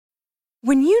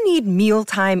When you need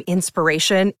mealtime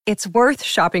inspiration, it's worth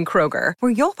shopping Kroger,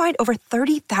 where you'll find over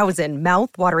 30,000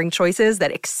 mouth-watering choices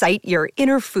that excite your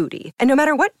inner foodie. And no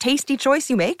matter what tasty choice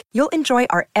you make, you'll enjoy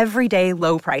our everyday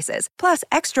low prices, plus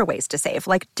extra ways to save,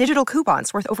 like digital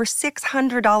coupons worth over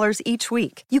 $600 each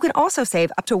week. You can also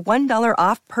save up to $1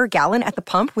 off per gallon at the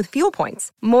pump with fuel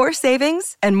points. More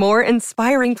savings and more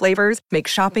inspiring flavors make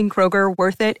shopping Kroger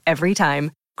worth it every time.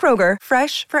 Kroger,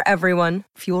 fresh for everyone.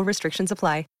 Fuel restrictions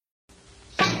apply.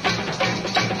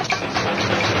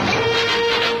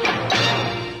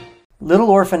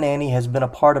 Little Orphan Annie has been a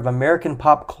part of American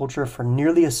pop culture for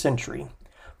nearly a century.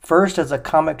 First as a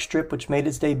comic strip which made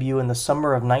its debut in the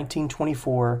summer of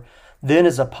 1924, then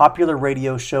as a popular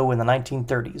radio show in the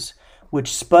 1930s,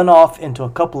 which spun off into a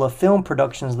couple of film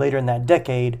productions later in that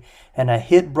decade and a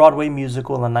hit Broadway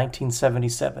musical in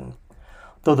 1977.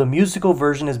 Though the musical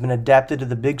version has been adapted to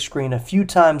the big screen a few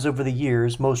times over the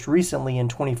years, most recently in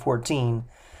 2014,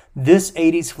 this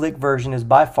 80s flick version is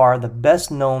by far the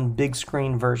best known big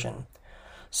screen version.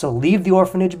 So leave the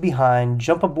orphanage behind,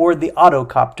 jump aboard the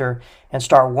Autocopter, and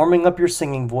start warming up your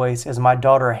singing voice as my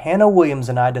daughter Hannah Williams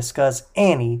and I discuss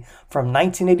Annie from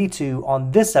 1982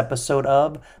 on this episode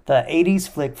of the 80s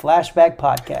Flick Flashback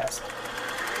Podcast.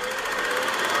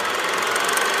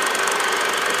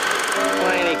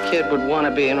 Why any kid would want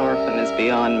to be an orphan is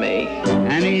beyond me.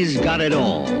 Annie's got it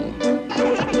all.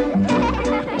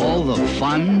 All the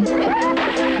fun,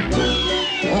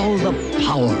 all the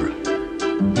power,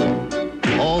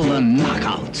 all the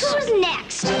knockouts. Who's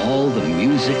next? All the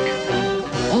music,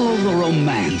 all the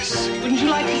romance. Wouldn't you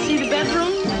like to see the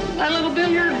bedroom? That little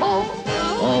billiard ball?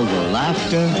 All the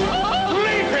laughter.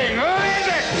 Sleeping,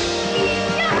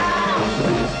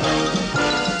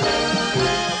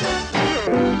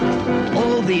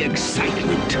 All the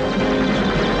excitement.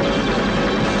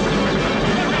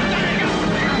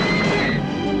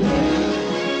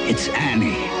 It's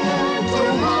Annie.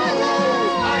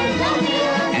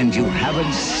 And you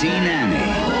haven't seen Annie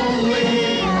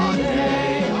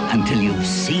until you've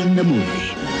seen the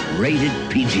movie, rated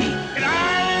PG. Can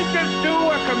I just do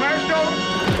a commercial?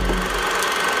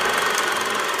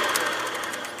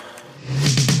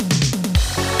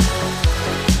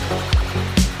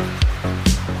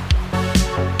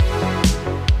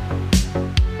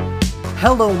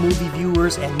 Hello movie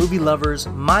viewers and movie lovers,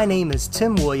 my name is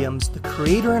Tim Williams, the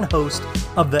creator and host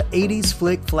of the 80s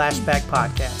Flick Flashback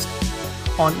Podcast.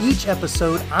 On each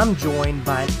episode, I'm joined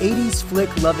by an 80s flick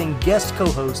loving guest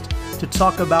co-host to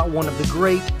talk about one of the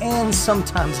great and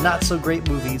sometimes not so great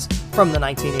movies from the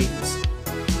 1980s.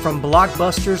 From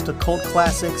blockbusters to cult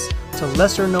classics to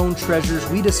lesser known treasures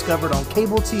we discovered on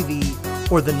cable TV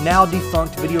or the now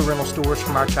defunct video rental stores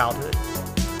from our childhood.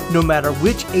 No matter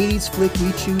which 80s flick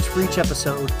we choose for each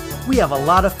episode, we have a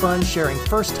lot of fun sharing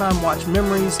first-time watch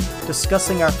memories,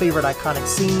 discussing our favorite iconic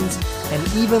scenes, and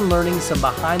even learning some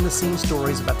behind-the-scenes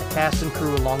stories about the cast and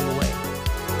crew along the way.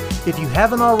 If you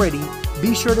haven't already,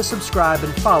 be sure to subscribe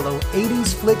and follow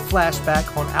 80s Flick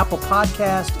Flashback on Apple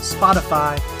Podcasts,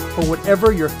 Spotify, or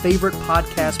whatever your favorite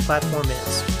podcast platform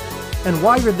is. And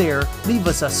while you're there, leave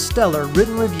us a stellar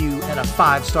written review and a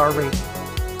 5-star rating.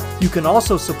 You can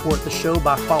also support the show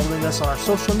by following us on our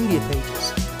social media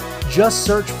pages. Just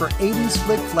search for 80s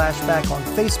Flick Flashback on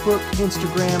Facebook,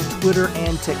 Instagram, Twitter,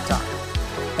 and TikTok.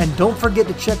 And don't forget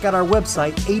to check out our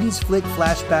website,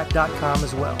 80sflickflashback.com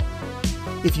as well.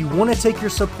 If you want to take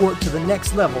your support to the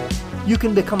next level, you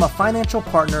can become a financial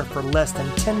partner for less than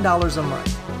 $10 a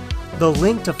month. The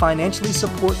link to financially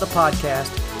support the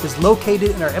podcast is located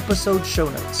in our episode show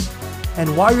notes.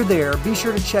 And while you're there, be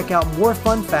sure to check out more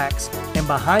fun facts and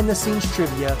behind-the-scenes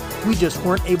trivia we just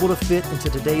weren't able to fit into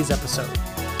today's episode.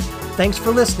 Thanks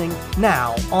for listening.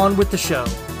 Now, on with the show.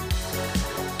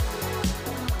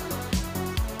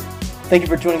 Thank you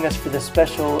for joining us for this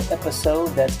special episode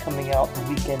that's coming out the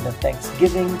weekend of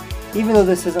Thanksgiving. Even though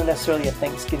this isn't necessarily a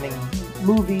Thanksgiving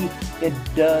movie, it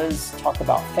does talk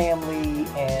about family,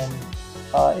 and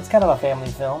it's kind of a family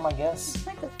film, I guess. It's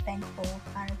like a thankful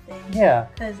kind of thing. Yeah.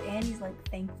 Because Annie's like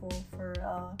thankful for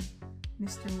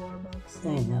Mr. Warbucks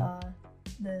and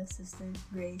the assistant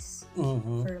Grace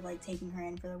for like taking her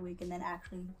in for the week and then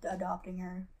actually adopting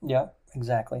her. Yeah,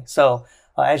 exactly. So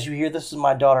as you hear, this is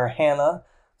my daughter Hannah.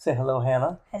 Say hello,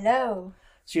 Hannah. Hello.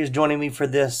 She is joining me for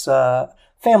this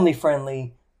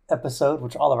family-friendly episode,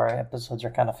 which all of our episodes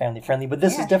are kind of family-friendly, but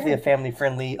this is definitely a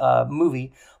family-friendly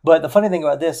movie. But the funny thing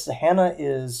about this, Hannah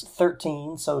is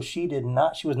 13, so she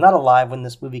was not alive when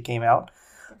this movie came out.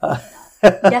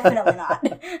 Definitely not.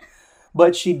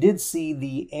 But she did see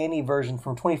the Annie version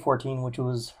from 2014, which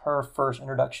was her first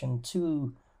introduction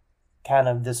to kind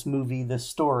of this movie, this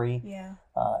story. Yeah.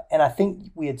 And I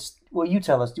think we had. Well, you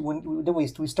tell us. When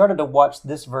we started to watch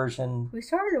this version. We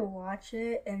started to watch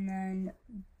it, and then.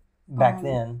 Back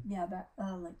then. Yeah.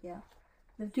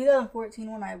 The 2014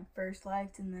 one I first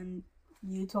liked, and then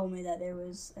you told me that there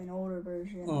was an older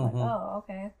version. I'm like, oh,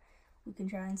 okay, we can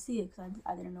try and see it because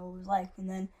I didn't know what it was like. And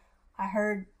then I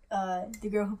heard the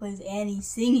girl who plays Annie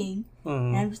singing,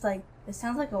 and I'm just like, it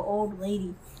sounds like an old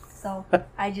lady. So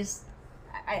I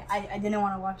didn't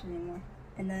want to watch it anymore.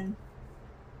 And then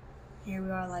here we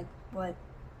are, like, what?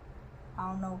 I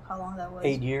don't know how long that was.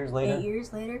 8 years later? 8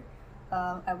 years later.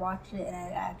 I watched it, and I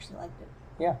actually liked it.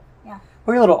 Yeah. Yeah.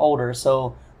 We're a little older,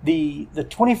 so the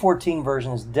 2014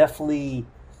 version is definitely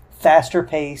faster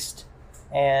paced,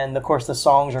 and of course the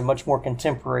songs are much more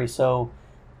contemporary. So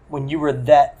when you were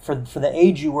for the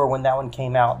age you were when that one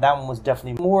came out, that one was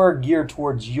definitely more geared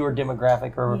towards your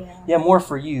demographic, or more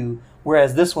for you.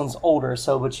 Whereas this one's older.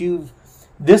 So, but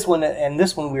this one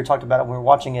we were talking about it when we were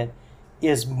watching it,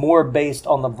 is more based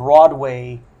on the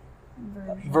Broadway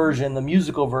version, the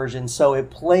musical version. So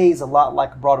it plays a lot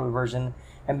like a Broadway version.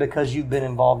 And because you've been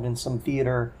involved in some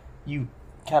theater, you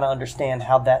kind of understand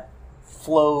how that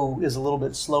flow is a little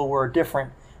bit slower,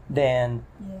 different than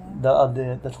the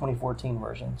 2014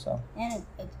 version. So and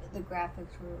the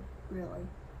graphics were really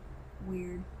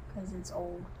weird because it's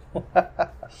old.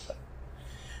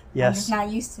 Yes, I'm just not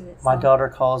used to it. So. My daughter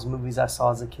calls movies I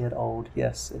saw as a kid old.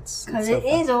 Yes, it's because it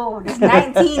is old. It's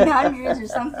 1900s or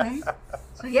something.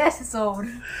 So yes, it's old.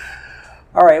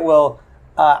 All right. Well.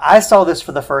 I saw this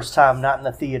for the first time, not in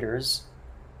the theaters,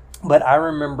 but I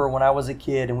remember when I was a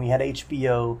kid and we had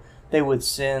HBO, they would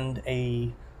send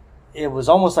it was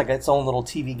almost like its own little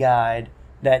TV guide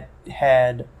that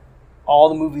had all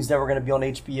the movies that were going to be on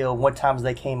HBO, what times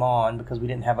they came on, because we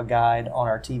didn't have a guide on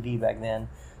our TV back then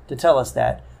to tell us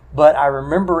that. But I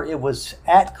remember it was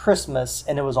at Christmas,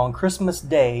 and it was on Christmas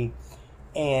Day,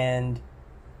 and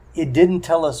it didn't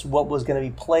tell us what was going to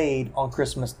be played on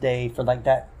Christmas Day for like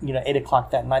that, 8 o'clock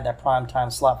that night, that prime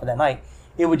time slot for that night.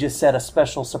 It would just set a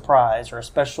special surprise or a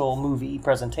special movie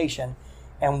presentation.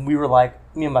 And we were like,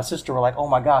 me and my sister were like, oh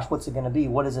my gosh, what's it going to be?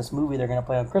 What is this movie they're going to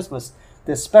play on Christmas?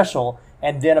 This special.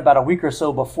 And then about a week or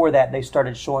so before that, they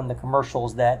started showing the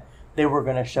commercials that they were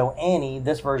going to show Annie.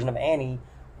 This version of Annie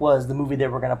was the movie they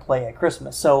were going to play at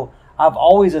Christmas. So I've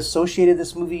always associated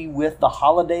this movie with the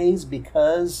holidays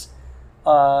because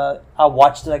I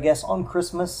watched it, I guess, on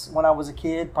Christmas when I was a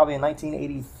kid, probably in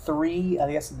 1983,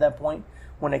 I guess at that point,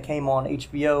 when it came on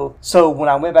HBO. So when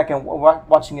I went back and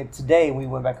watching it today, we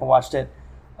went back and watched it,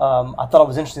 I thought it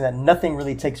was interesting that nothing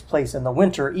really takes place in the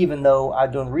winter, even though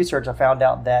doing the research, I found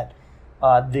out that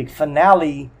the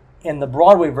finale in the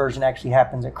Broadway version actually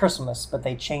happens at Christmas, but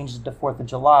they changed it to 4th of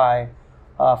July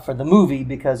for the movie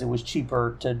because it was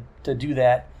cheaper to do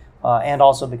that. And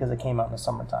also because it came out in the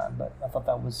summertime. But I thought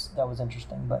that was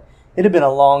interesting. But it had been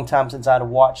a long time since I'd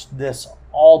watched this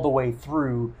all the way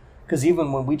through, because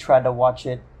even when we tried to watch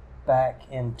it back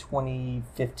in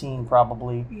 2015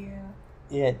 probably,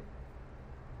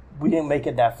 we didn't make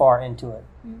it that far into it.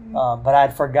 Mm-hmm. But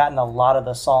I'd forgotten a lot of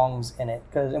the songs in it.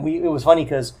 It was funny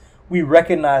because we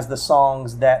recognized the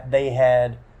songs that they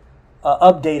had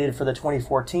updated for the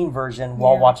 2014 version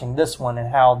while watching this one,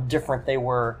 and how different they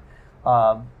were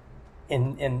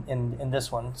in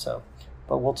this one. So,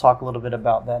 but we'll talk a little bit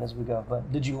about that as we go.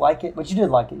 But did you like it? But you did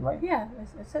like it, right? Yeah,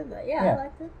 I said that. Yeah, I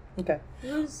liked it. Okay.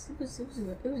 It was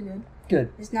good.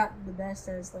 Good. It's not the best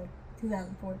as like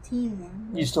 2014 one.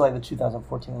 You still like the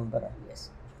 2014 one better? Yes.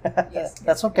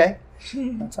 That's okay.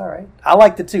 That's all right. I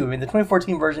liked it too. I mean, the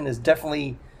 2014 version is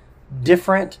definitely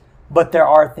different, but there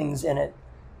are things in it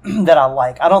that I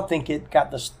like. I don't think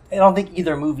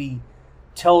either movie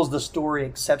tells the story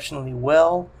exceptionally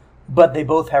well, but they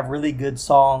both have really good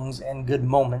songs and good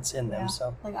moments in them.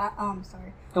 So, like, I'm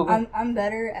sorry. Okay. I'm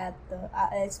better at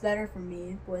it's better for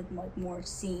me with like more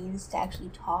scenes to actually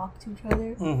talk to each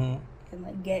other and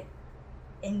like get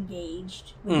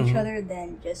engaged with each other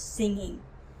than just singing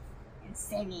and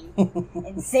singing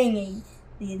and singing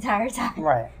the entire time.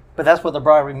 Right, but that's what the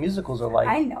Broadway musicals are like.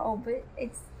 I know, but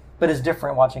it's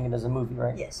different watching it as a movie,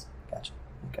 right? Yes. Gotcha.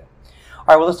 Okay. All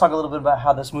right, well, let's talk a little bit about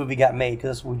how this movie got made,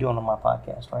 because that's what we're doing on my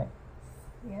podcast, right?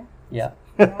 Yeah. Yeah.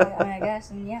 I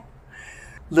guess, and yeah.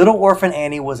 Little Orphan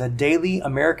Annie was a daily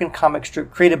American comic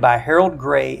strip created by Harold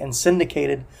Gray and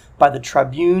syndicated by the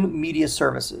Tribune Media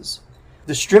Services.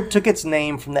 The strip took its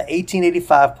name from the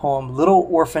 1885 poem Little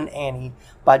Orphan Annie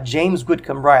by James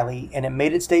Whitcomb Riley, and it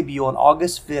made its debut on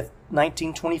August 5th,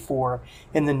 1924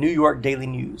 in the New York Daily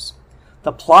News.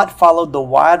 The plot followed the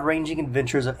wide-ranging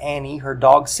adventures of Annie, her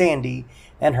dog Sandy,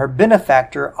 and her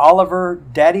benefactor Oliver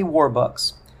Daddy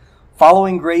Warbucks.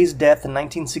 Following Gray's death in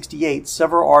 1968,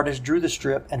 several artists drew the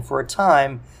strip, and for a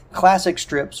time, classic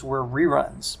strips were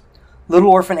reruns. Little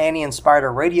Orphan Annie inspired a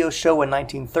radio show in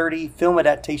 1930, film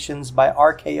adaptations by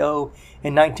RKO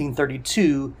in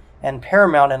 1932, and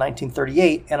Paramount in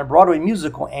 1938, and a Broadway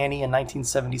musical, Annie, in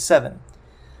 1977.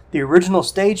 The original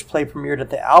stage play premiered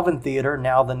at the Alvin Theater,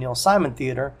 now the Neil Simon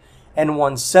Theater, and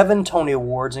won 7 Tony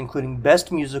Awards, including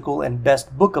Best Musical and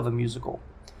Best Book of a Musical.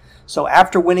 So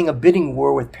after winning a bidding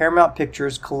war with Paramount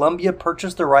Pictures, Columbia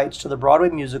purchased the rights to the Broadway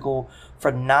musical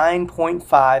for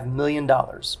 $9.5 million.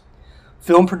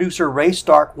 Film producer Ray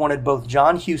Stark wanted both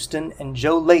John Huston and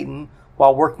Joe Layton,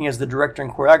 while working as the director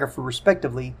and choreographer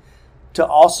respectively, to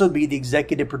also be the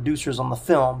executive producers on the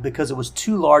film because it was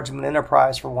too large of an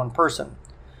enterprise for one person.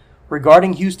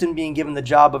 Regarding Huston being given the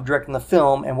job of directing the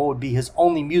film and what would be his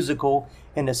only musical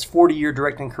in his 40-year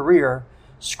directing career,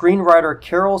 screenwriter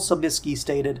Carol Sobieski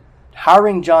stated,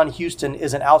 "Hiring John Huston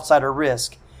is an outsider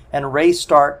risk, and Ray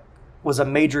Stark was a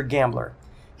major gambler.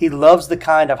 He loves the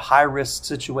kind of high-risk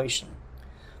situation."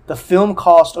 The film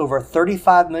cost over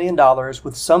 $35 million,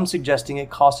 with some suggesting it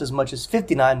cost as much as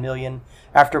 $59 million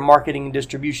after marketing and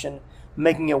distribution,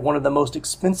 making it one of the most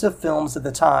expensive films at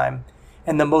the time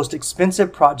and the most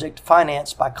expensive project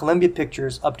financed by Columbia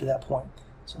Pictures up to that point.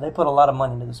 So they put a lot of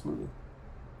money into this movie.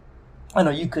 I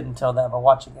know you couldn't tell that by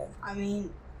watching it. I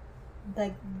mean,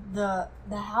 like the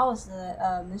house that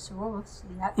Mr. Warbucks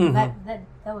that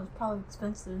was probably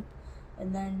expensive,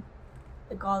 and then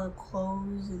like all the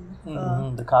clothes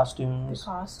and the costumes,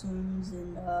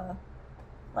 and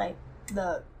like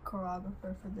the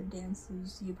choreographer for the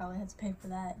dances. You probably had to pay for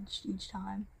that each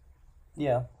time.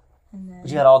 Yeah, and then but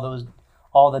you had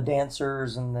all the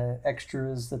dancers and the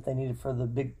extras that they needed for the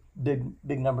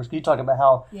big numbers. Can you talk about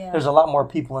how there's a lot more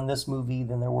people in this movie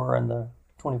than there were in the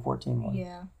 2014 one?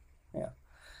 Yeah.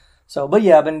 So, but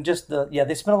yeah, they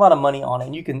spent a lot of money on it,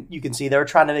 and you can see they were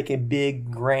trying to make a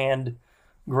big, grand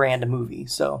movie.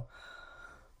 So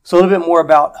a little bit more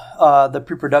about the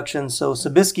pre-production. So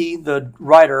Sobieski, the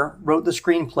writer, wrote the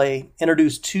screenplay,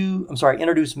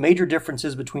 introduced major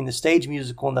differences between the stage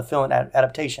musical and the film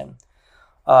adaptation.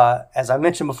 As I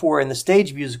mentioned before, in the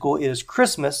stage musical, it is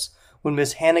Christmas when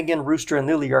Miss Hannigan, Rooster, and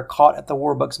Lily are caught at the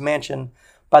Warbucks mansion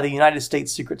by the United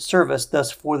States Secret Service, thus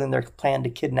foiling their plan to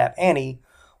kidnap Annie,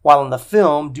 while in the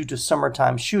film, due to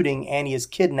summertime shooting, Annie is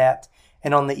kidnapped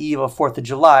and on the eve of 4th of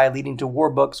July, leading to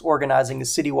Warbucks organizing a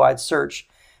citywide search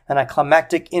and a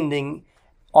climactic ending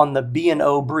on the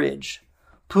B&O Bridge.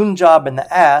 Punjab and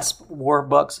the Asp,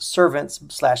 Warbucks'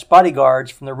 servants/bodyguards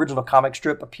from the original comic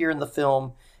strip, appear in the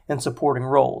film in supporting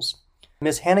roles.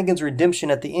 Miss Hannigan's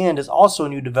redemption at the end is also a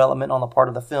new development on the part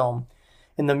of the film.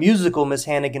 In the musical, Miss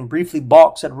Hannigan briefly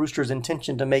balks at Rooster's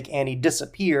intention to make Annie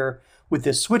disappear with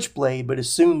his switchblade, but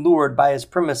is soon lured by his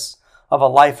premise of a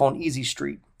life on Easy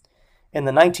Street. In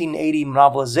the 1980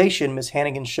 novelization, Miss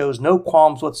Hannigan shows no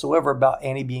qualms whatsoever about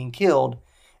Annie being killed.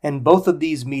 In both of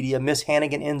these media, Miss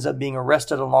Hannigan ends up being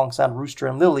arrested alongside Rooster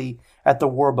and Lily at the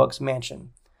Warbucks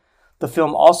mansion. The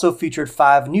film also featured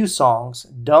 5 new songs: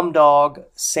 Dumb Dog,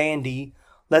 Sandy,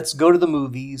 Let's Go to the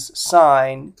Movies,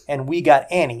 Sign, and We Got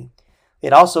Annie.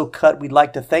 It also cut We'd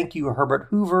Like to Thank You, Herbert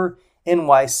Hoover,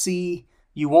 NYC,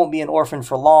 You Won't Be an Orphan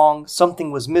for Long,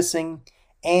 Something Was Missing,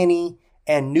 Annie,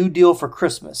 and New Deal for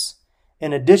Christmas.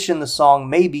 In addition, the song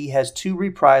Maybe has 2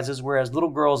 reprises, whereas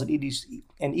Little Girls and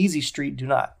Easy Street do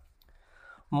not.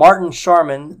 Martin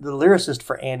Sharman, the lyricist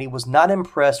for Annie, was not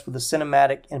impressed with the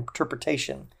cinematic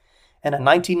interpretation. In a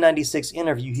 1996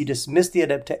 interview, he dismissed the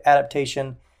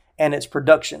adaptation and its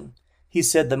production. He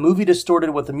said the movie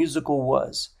distorted what the musical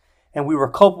was, and we were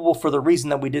culpable for the reason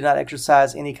that we did not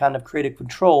exercise any kind of creative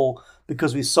control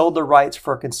because we sold the rights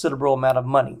for a considerable amount of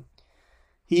money.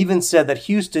 He even said that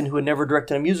Huston, who had never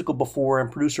directed a musical before,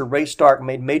 and producer Ray Stark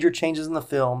made major changes in the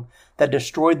film that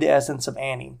destroyed the essence of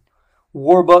Annie.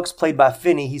 Warbucks, played by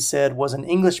Finney, he said, was an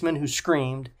Englishman who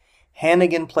screamed.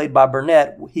 Hannigan, played by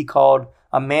Burnett, he called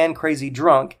a man crazy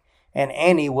drunk, and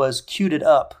Annie was queued it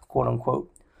up, quote unquote.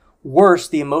 Worse,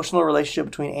 the emotional relationship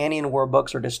between Annie and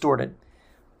Warbucks are distorted.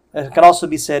 It can also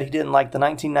be said he didn't like the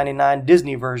 1999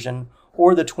 Disney version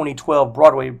or the 2012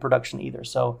 Broadway production either.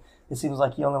 So it seems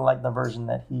like he only liked the version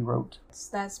that he wrote.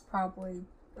 That's probably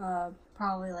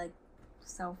like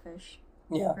selfish.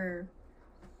 Yeah. Or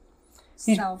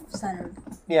self-centered.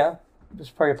 Yeah, it's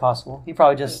probably possible. He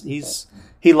probably just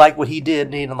he liked what he did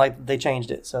and he didn't like that they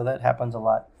changed it. So that happens a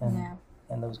lot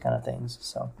and those kind of things.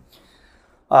 So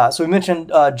we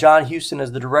mentioned John Huston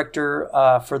as the director.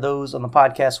 For those on the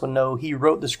podcast would know, he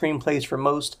wrote the screenplays for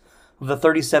most of the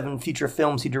 37 feature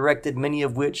films he directed, many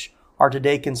of which are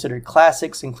today considered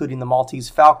classics, including The Maltese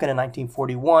Falcon in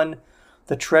 1941,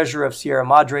 The Treasure of Sierra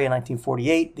Madre in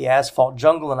 1948, The Asphalt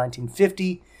Jungle in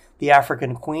 1950, The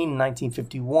African Queen in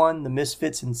 1951, The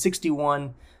Misfits in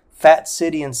 1961, Fat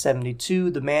City in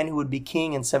 1972, The Man Who Would Be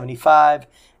King in 1975,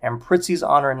 and Prizzi's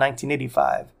Honor in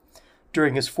 1985.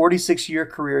 During his 46-year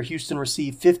career, Huston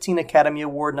received 15 Academy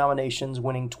Award nominations,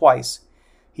 winning twice.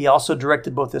 He also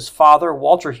directed both his father,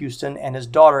 Walter Huston, and his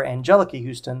daughter, Angelica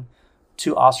Huston,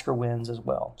 to Oscar wins as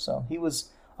well. So he was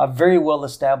a very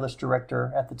well-established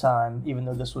director at the time, even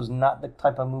though this was not the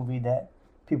type of movie that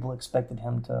people expected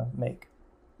him to make.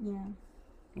 Yeah.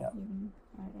 Even though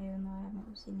I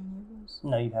haven't seen any of those.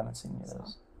 No, you haven't seen any of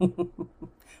those.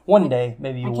 One day,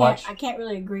 maybe you'll watch. I can't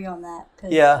really agree on that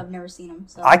because I've never seen them.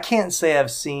 So. I can't say I've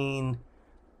seen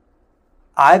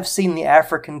The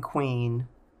African Queen,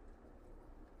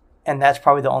 and that's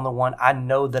probably the only one I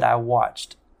know that I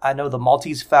watched. I know The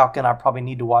Maltese Falcon I probably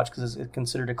need to watch because it's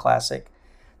considered a classic.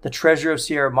 The Treasure of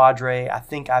Sierra Madre, I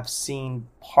think I've seen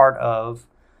part of,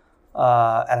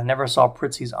 and I never saw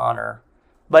Prizzi's Honor.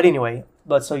 But anyway,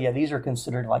 these are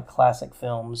considered like classic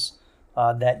films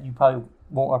that you probably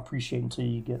won't appreciate until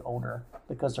you get older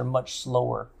because they're much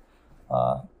slower.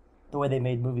 The way they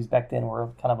made movies back then were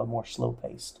kind of a more slow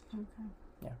paced. Okay.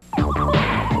 Yeah.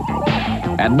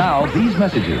 And now these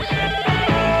messages.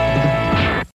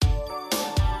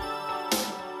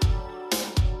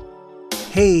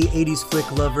 Hey, 80s Flick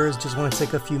lovers. Just want to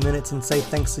take a few minutes and say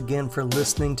thanks again for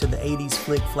listening to the 80s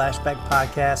Flick Flashback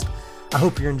Podcast. I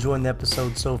hope you're enjoying the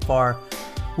episode so far.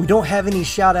 We don't have any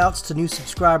shout outs to new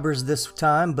subscribers this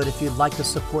time, but if you'd like to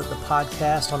support the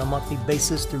podcast on a monthly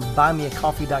basis through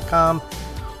buymeacoffee.com,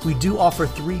 we do offer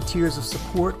 3 tiers of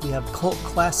support. We have Cult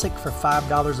Classic for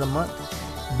 $5 a month,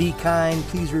 Be Kind,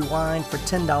 Please Rewind for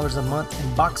 $10 a month,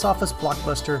 and Box Office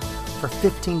Blockbuster for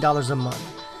 $15 a month.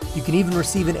 You can even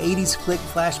receive an 80s Flick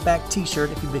Flashback t-shirt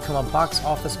if you become a Box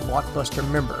Office Blockbuster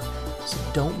member, so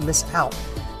don't miss out.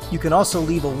 You can also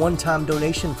leave a one-time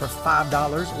donation for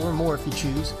 $5 or more if you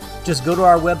choose. Just go to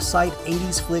our website,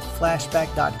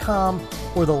 80sflickflashback.com,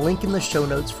 or the link in the show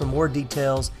notes for more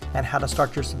details and how to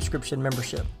start your subscription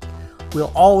membership.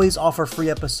 We'll always offer free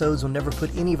episodes. We'll never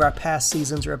put any of our past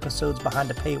seasons or episodes behind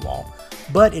a paywall,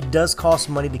 but it does cost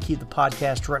money to keep the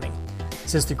podcast running.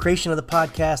 Since the creation of the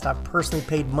podcast, I've personally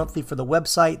paid monthly for the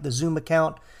website, the Zoom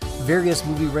account, various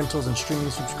movie rentals and streaming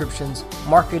subscriptions,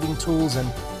 marketing tools, and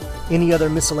any other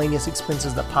miscellaneous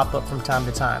expenses that pop up from time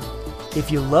to time. If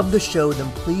you love the show,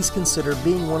 then please consider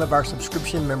being one of our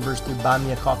subscription members through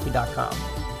buymeacoffee.com.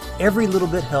 Every little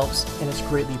bit helps, and it's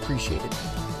greatly appreciated.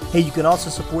 Hey, you can also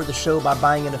support the show by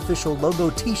buying an official logo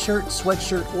t-shirt,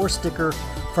 sweatshirt, or sticker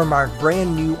from our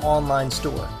brand new online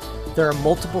store. There are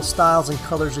multiple styles and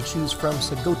colors to choose from,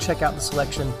 so go check out the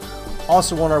selection,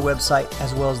 also on our website,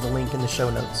 as well as the link in the show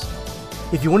notes.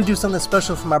 If you want to do something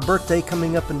special for my birthday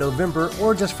coming up in November,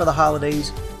 or just for the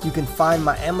holidays, you can find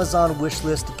my Amazon wish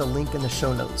list at the link in the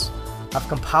show notes. I've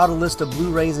compiled a list of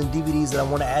Blu-rays and DVDs that I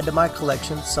want to add to my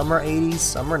collection. Some are 80s,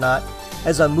 some are not,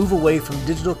 as I move away from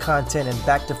digital content and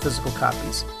back to physical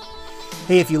copies.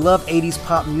 Hey, if you love 80s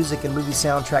pop music and movie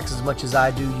soundtracks as much as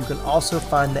I do, you can also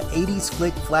find the 80s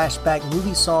Flick Flashback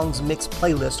Movie Songs Mix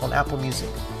playlist on Apple Music.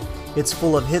 It's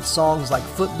full of hit songs like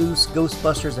Footloose,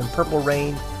 Ghostbusters, and Purple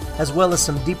Rain, as well as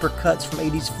some deeper cuts from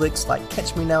 80s flicks like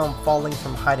Catch Me Now I'm Falling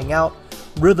from Hiding Out,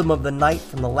 Rhythm of the Night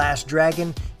from The Last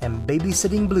Dragon, and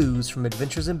Babysitting Blues from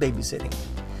Adventures in Babysitting.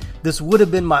 This would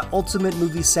have been my ultimate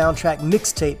movie soundtrack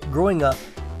mixtape growing up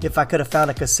if I could have found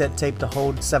a cassette tape to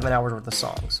hold 7 hours worth of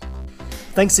songs.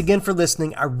 Thanks again for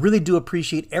listening. I really do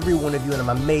appreciate every one of you, and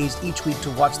I'm amazed each week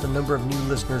to watch the number of new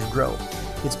listeners grow.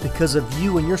 It's because of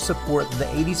you and your support that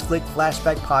the 80s Flick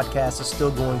Flashback Podcast is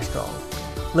still going strong.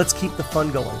 Let's keep the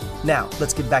fun going. Now,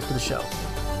 let's get back to the show.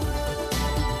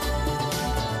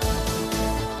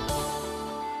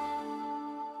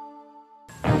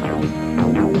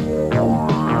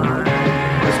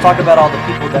 Let's talk about all the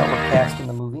people that were cast in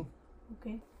the movie.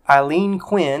 Okay. Eileen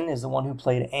Quinn is the one who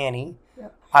played Annie.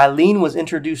 Yep. Eileen was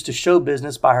introduced to show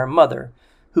business by her mother,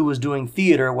 who was doing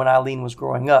theater when Eileen was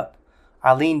growing up.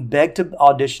 Eileen begged to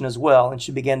audition as well, and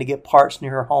she began to get parts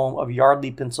near her home of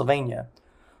Yardley, Pennsylvania.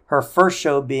 Her first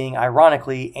show being,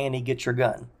 ironically, Annie, Get Your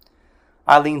Gun.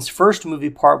 Eileen's first movie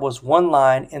part was one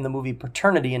line in the movie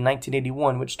Paternity in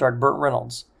 1981, which starred Burt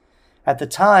Reynolds. At the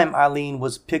time Eileen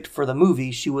was picked for the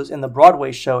movie, she was in the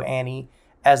Broadway show Annie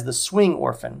as the swing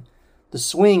orphan. The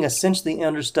swing essentially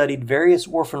understudied various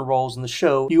orphan roles in the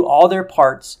show, knew all their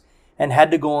parts, and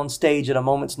had to go on stage at a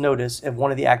moment's notice if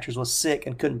one of the actors was sick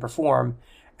and couldn't perform,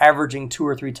 averaging 2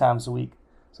 or 3 times a week.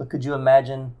 So could you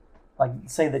imagine like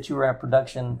say that you were in a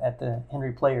production at the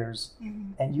Henry Players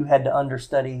and you had to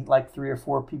understudy like 3 or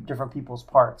 4 different people's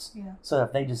parts. Yeah. So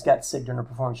if they just got sick during a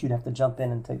performance, you'd have to jump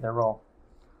in and take their role.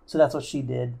 So that's what she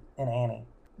did in Annie.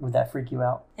 Would that freak you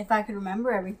out? If I could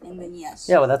remember everything, then yes.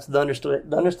 Yeah, well, that's the understudy.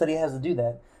 The understudy has to do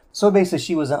that. So basically,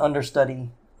 she was an understudy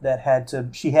that had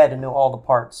to know all the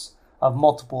parts of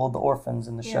multiple of the orphans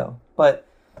in the show. But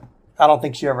I don't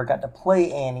think she ever got to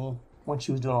play Annie when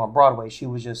she was doing it on Broadway. She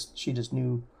just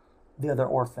knew the other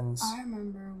orphans. I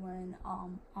remember when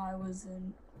I was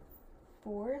in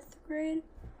 4th grade,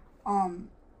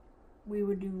 we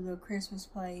would do the Christmas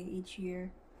play each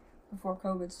year before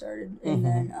COVID started, and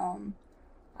then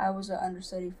I was an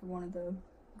understudy for one of the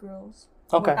girls.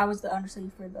 Okay. I was the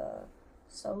understudy for the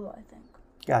solo, I think.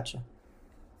 Gotcha.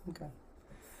 Okay.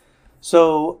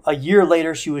 So a year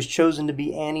later, she was chosen to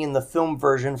be Annie in the film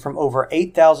version from over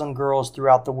 8,000 girls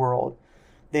throughout the world.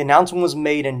 The announcement was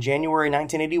made in January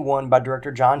 1981 by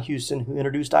director John Huston, who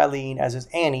introduced Eileen as his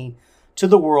Annie to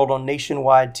the world on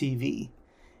nationwide TV.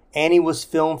 Annie was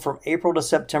filmed from April to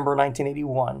September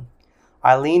 1981.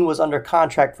 Eileen was under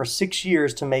contract for 6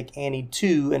 years to make Annie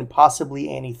 2 and possibly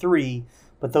Annie 3,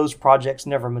 but those projects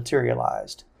never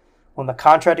materialized. When the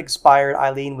contract expired,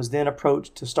 Eileen was then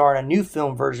approached to star in a new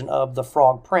film version of The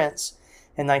Frog Prince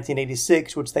in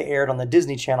 1986, which they aired on the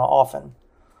Disney Channel often.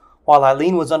 While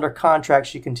Eileen was under contract,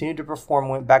 she continued to perform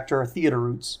and went back to her theater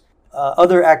roots.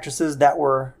 Other actresses that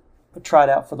were tried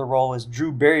out for the role as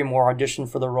Drew Barrymore auditioned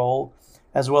for the role,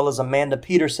 as well as Amanda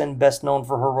Peterson, best known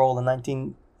for her role in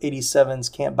 1987's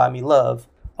Can't Buy Me Love.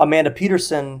 Amanda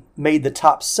Peterson made the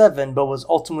top 7, but was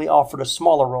ultimately offered a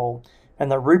smaller role. In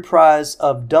the reprise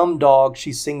of Dumb Dog,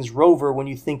 she sings Rover When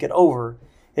You Think It Over.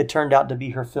 It turned out to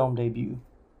be her film debut.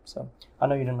 So I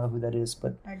know you don't know who that is,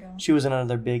 but I don't. She was in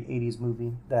another big 80s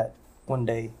movie that one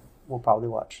day we'll probably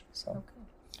watch. So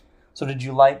did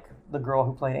you like the girl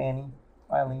who played Annie,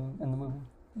 Eileen, in the movie?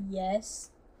 Yes,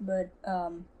 but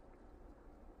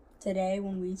today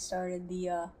when we started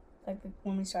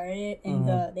when we started it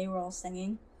and they were all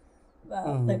singing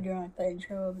during the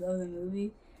intro of the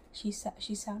movie, she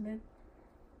sounded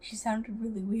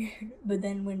really weird. But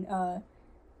then when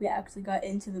we actually got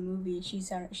into the movie, she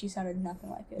sounded nothing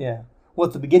like it. Yeah. Well,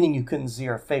 at the beginning you couldn't see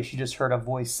her face; you just heard a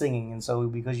voice singing, and so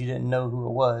because you didn't know who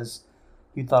it was,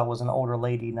 you thought it was an older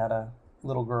lady, not a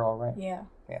little girl, right? Yeah.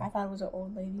 I thought it was an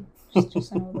old lady.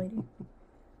 Just an old lady.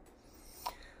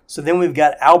 So then we've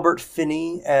got Albert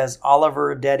Finney as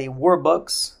Oliver Daddy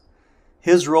Warbucks.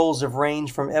 His roles have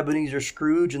ranged from Ebenezer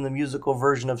Scrooge in the musical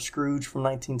version of Scrooge from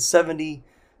 1970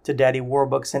 to Daddy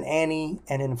Warbucks in Annie,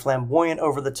 and in flamboyant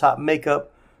over-the-top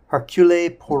makeup, Hercule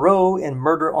Poirot in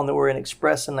Murder on the Orient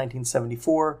Express in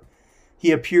 1974.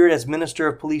 He appeared as Minister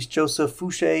of Police Joseph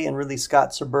Fouché in Ridley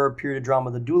Scott's suburb period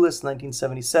drama The Duelist in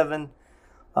 1977.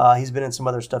 He's been in some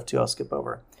other stuff too I'll skip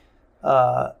over.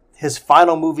 His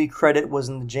final movie credit was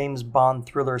in the James Bond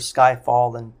thriller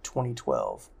Skyfall in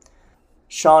 2012.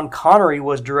 Sean Connery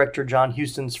was director John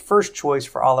Huston's first choice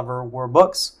for Oliver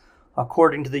Warbucks.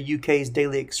 According to the UK's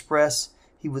Daily Express,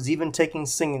 he was even taking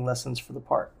singing lessons for the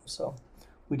part. So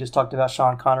we just talked about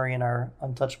Sean Connery in our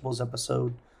Untouchables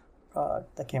episode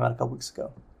that came out a couple weeks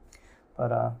ago.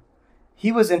 But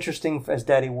he was interesting as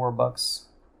Daddy Warbucks.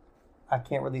 I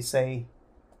can't really say...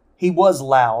 He was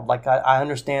loud. Like, I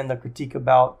understand the critique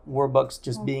about Warbucks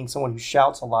just being someone who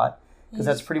shouts a lot, because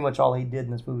that's pretty much all he did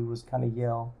in this movie was kind of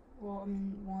yell. Well, I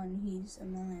mean, 1, he's a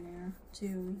millionaire.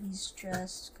 2, he's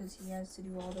stressed because he has to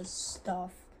do all this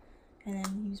stuff. And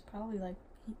then he was probably like...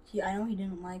 I know he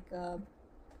didn't like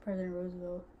President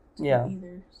Roosevelt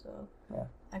either, so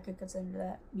I could consider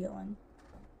that yelling.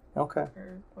 Okay.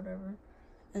 Or whatever.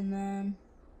 And then,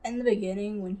 in the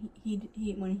beginning, when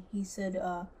he said...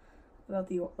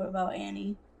 about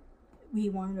Annie, he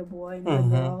wanted a boy and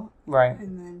a girl, right?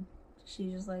 And then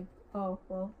she's just like, oh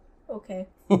well, okay.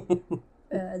 And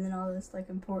then all this like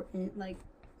important like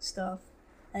stuff,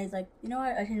 and he's like, you know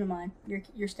what? I changed my mind.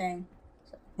 You're staying.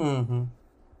 So.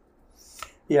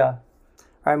 Yeah.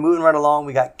 All right, moving right along,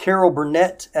 we got Carol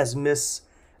Burnett as Miss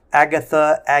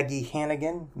Agatha Aggie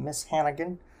Hannigan. Miss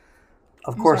Hannigan,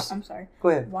 of course. I'm sorry. Go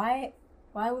ahead. Why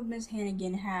would Miss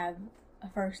Hannigan have a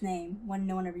first name when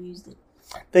no one ever used it?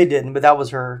 They didn't, but that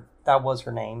was her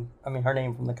name. I mean, her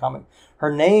name from the comic.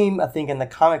 Her name, I think, in the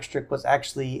comic strip was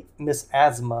actually Miss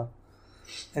Asthma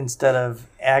instead of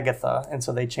Agatha, and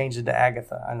so they changed it to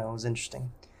Agatha. I know, it was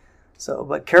interesting. So,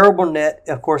 but Carol Burnett,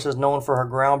 of course, is known for her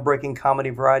groundbreaking comedy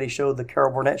variety show, The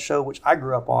Carol Burnett Show, which I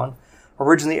grew up on.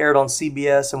 Originally aired on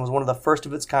CBS and was one of the first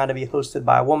of its kind to be hosted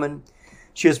by a woman.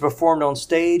 She has performed on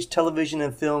stage, television,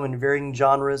 and film in varying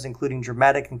genres, including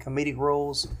dramatic and comedic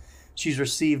roles. She's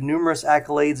received numerous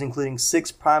accolades, including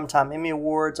 6 Primetime Emmy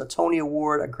Awards, a Tony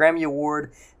Award, a Grammy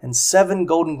Award, and 7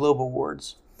 Golden Globe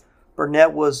Awards.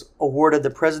 Burnett was awarded the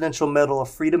Presidential Medal of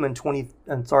Freedom in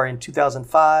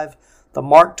 2005, the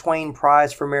Mark Twain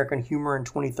Prize for American Humor in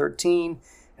 2013,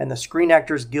 and the Screen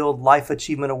Actors Guild Life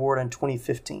Achievement Award in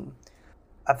 2015.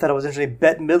 I thought it was interesting.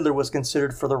 Bette Midler was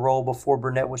considered for the role before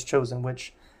Burnett was chosen,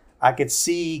 which I could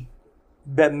see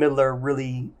Bette Midler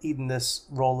really eating this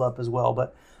role up as well.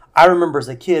 But I remember as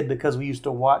a kid, because we used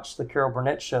to watch the Carol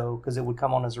Burnett show, because it would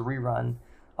come on as a rerun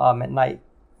at night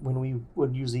when we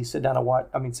would usually sit down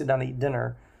and eat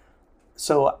dinner.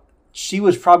 So she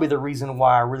was probably the reason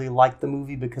why I really liked the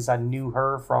movie, because I knew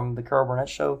her from the Carol Burnett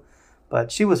show.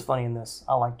 But she was funny in this.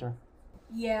 I liked her.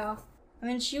 Yeah. I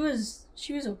mean, she was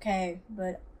okay,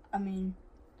 but, I mean,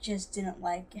 just didn't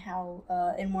like how,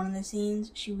 in one of the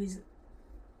scenes, it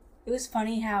was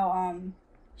funny how,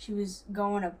 she was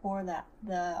going to pour the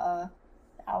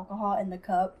alcohol in the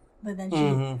cup, but then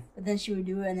she would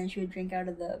do it, and then she would drink out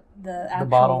of the actual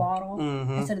bottle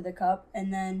instead of the cup.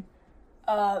 And then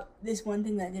this one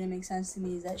thing that didn't make sense to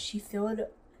me is that she filled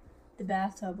the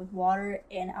bathtub with water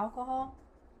and alcohol.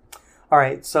 All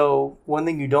right, so one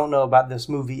thing you don't know about this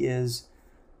movie is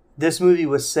this movie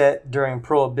was set during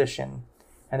Prohibition,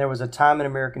 and there was a time in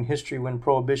American history when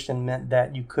Prohibition meant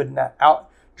that you couldn't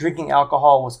drinking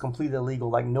alcohol was completely illegal.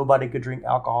 Like, nobody could drink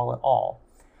alcohol at all.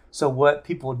 So what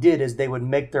people did is they would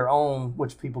make their own,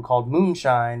 which people called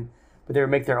moonshine, but they would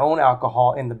make their own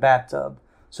alcohol in the bathtub.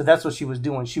 So that's what she was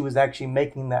doing. She was actually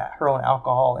making her own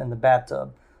alcohol in the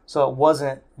bathtub. So it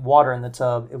wasn't water in the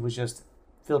tub. It was just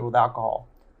filled with alcohol.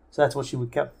 So that's what she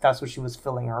was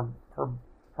filling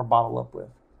her bottle up with.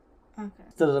 Okay.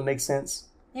 Still doesn't make sense.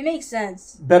 It makes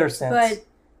sense. Better sense. But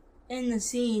in the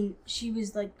scene, she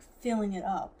was like filling it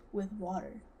up with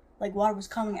water. Like, water was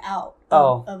coming out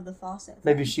of the faucet.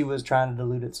 Maybe she was trying to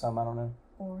dilute it some. I don't know.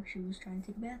 Or she was trying to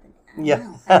take a bath in it.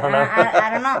 I don't know. I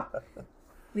don't know.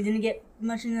 We didn't get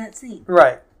much into that scene.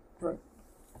 Right.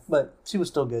 But she was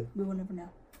still good. We will never know.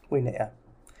 Yeah.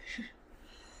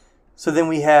 So then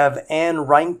we have Anne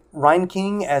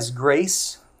Reinking as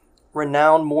Grace.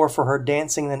 Renowned more for her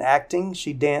dancing than acting,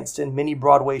 she danced in many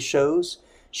Broadway shows.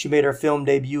 She made her film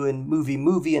debut in Movie in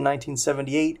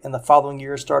 1978, and the following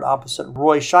year starred opposite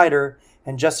Roy Scheider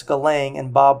and Jessica Lange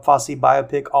in Bob Fosse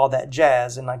biopic All That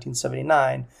Jazz in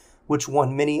 1979, which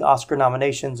won many Oscar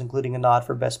nominations, including a nod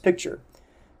for Best Picture.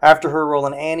 After her role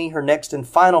in Annie, her next and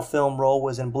final film role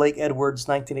was in Blake Edwards'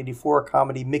 1984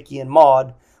 comedy Mickey and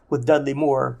Maude with Dudley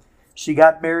Moore. She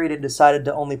got married and decided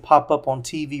to only pop up on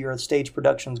TV or stage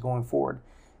productions going forward.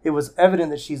 It was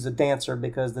evident that she's a dancer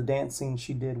because the dance scenes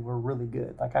she did were really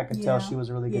good. Like, I could tell she was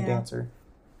a really good dancer.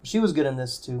 She was good in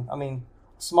this, too. I mean,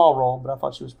 small role, but I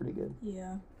thought she was pretty good.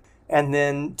 Yeah. And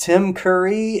then Tim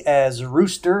Curry as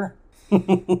Rooster.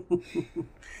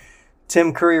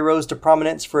 Tim Curry rose to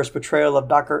prominence for his portrayal of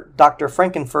Dr.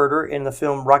 Frankenfurter in the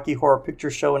film Rocky Horror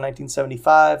Picture Show in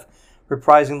 1975,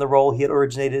 reprising the role he had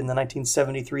originated in the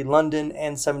 1973 London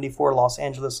and 74 Los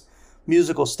Angeles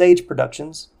musical stage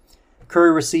productions.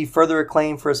 Curry received further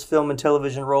acclaim for his film and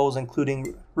television roles,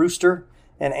 including Rooster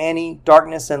and Annie,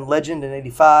 Darkness and Legend in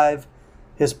 85,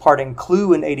 his part in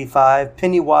Clue in 85,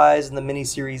 Pennywise in the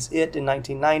miniseries It in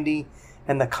 1990,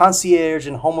 and the concierge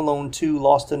in Home Alone 2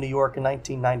 Lost in New York in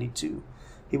 1992.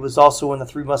 He was also in The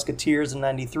Three Musketeers in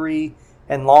 93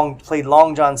 and played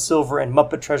Long John Silver in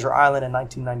Muppet Treasure Island in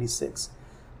 1996.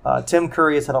 Tim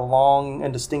Curry has had a long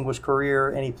and distinguished career,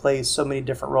 and he plays so many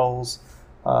different roles,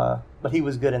 but he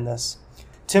was good in this.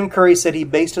 Tim Curry said he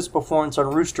based his performance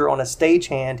on Rooster on a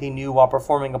stagehand he knew while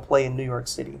performing a play in New York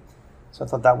City. So I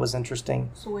thought that was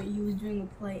interesting. So wait, he was doing a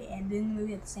play and doing the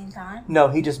movie at the same time? No,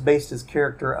 he just based his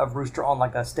character of Rooster on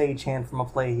like a stagehand from a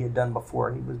play he had done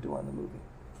before he was doing the movie.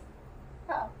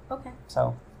 Oh, okay.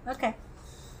 So. Okay.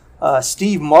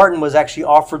 Steve Martin was actually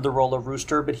offered the role of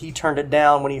Rooster, but he turned it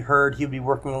down when he heard he would be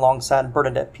working alongside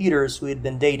Bernadette Peters, who he had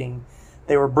been dating.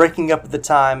 They were breaking up at the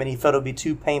time, and he felt it would be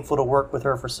too painful to work with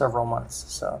her for several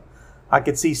months. So I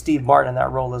could see Steve Martin in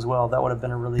that role as well. That would have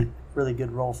been a really, really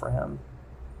good role for him.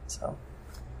 So,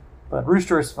 but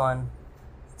Rooster is fun.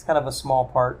 It's kind of a small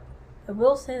part. I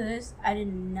will say this. I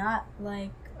did not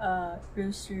like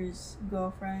Rooster's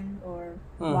girlfriend or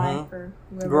wife or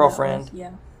whoever. Girlfriend. That was.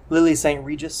 Yeah. Lily St.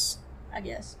 Regis. I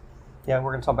guess. Yeah,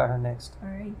 we're going to talk about her next. All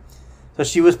right. So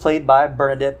she was played by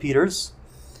Bernadette Peters.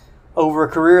 Over a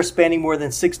career spanning more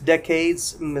than 6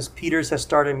 decades, Ms. Peters has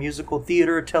starred in musical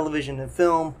theater, television, and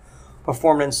film,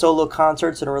 performed in solo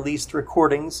concerts, and released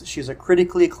recordings. She's a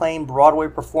critically acclaimed Broadway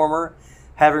performer,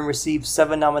 having received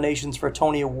 7 nominations for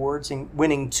Tony Awards and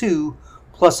winning 2,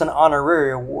 plus an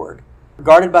honorary award.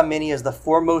 Regarded by many as the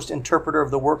foremost interpreter of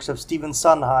the works of Stephen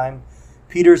Sondheim,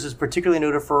 Peters is particularly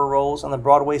noted for her roles on the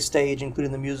Broadway stage,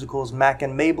 including the musicals Mack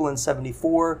and Mabel in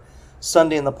 1974,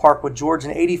 Sunday in the Park with George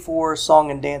in 1984, Song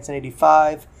and Dance in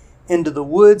 1985, Into the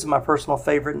Woods, my personal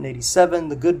favorite, in 1987,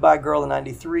 The Goodbye Girl in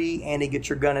 1993, Annie Get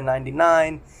Your Gun in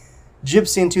 1999,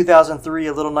 Gypsy in 2003,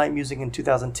 A Little Night Music in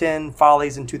 2010,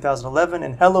 Follies in 2011,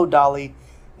 and Hello Dolly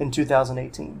in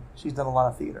 2018. She's done a lot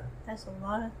of theater. That's a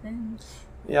lot of things.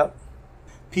 Yep.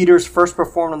 Peters first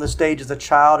performed on the stage as a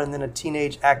child and then a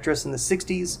teenage actress in the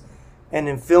 60s, and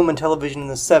in film and television in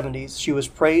the 70s. She was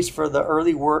praised for the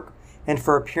early work and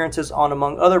for appearances on,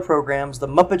 among other programs, The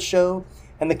Muppet Show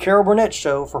and The Carol Burnett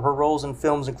Show, for her roles in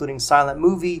films including Silent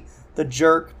Movie, The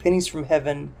Jerk, Pennies from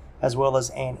Heaven, as well as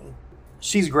Annie.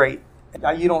 She's great.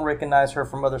 You don't recognize her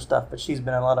from other stuff, but she's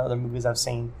been in a lot of other movies I've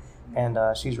seen, and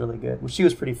she's really good. Well, she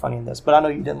was pretty funny in this, but I know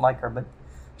you didn't like her, but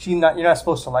you're not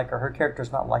supposed to like her. Her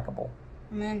character's not likable.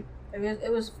 I mean, it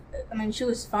was. I mean, she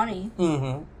was funny,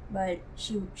 but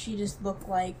she just looked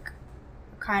like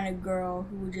a kind of girl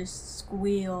who would just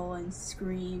squeal and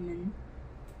scream and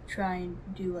try and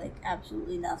do like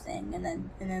absolutely nothing, and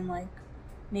then like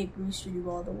make Brewster do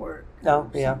all the work.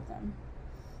 Oh yeah,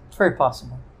 it's very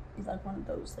possible. He's like one of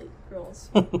those like girls.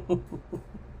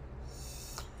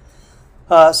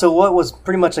 So what was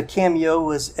pretty much a cameo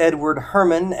was Edward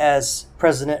Herrmann as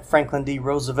President Franklin D.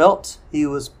 Roosevelt. He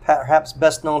was perhaps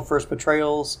best known for his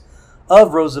portrayals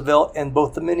of Roosevelt in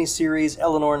both the miniseries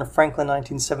Eleanor and Franklin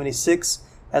 1976,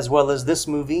 as well as this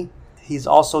movie. He's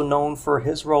also known for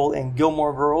his role in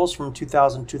Gilmore Girls from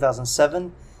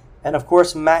 2000-2007, and of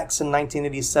course Max in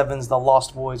 1987's The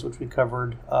Lost Boys, which we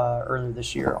covered earlier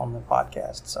this year on the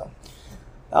podcast. So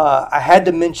I had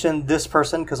to mention this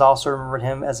person because I also remembered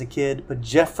him as a kid, but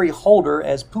Geoffrey Holder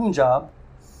as Punjab.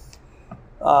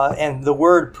 And the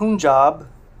word Punjab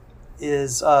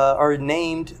is are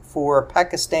named for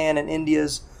Pakistan and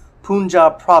India's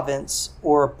Punjab province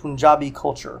or Punjabi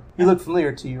culture. He looked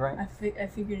familiar to you, right? I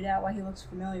figured it out why he looks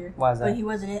familiar. Why is that? But he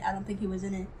wasn't it. I don't think he was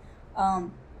in it.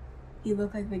 He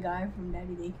looked like the guy from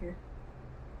Daddy Daycare.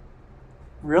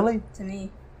 Really? To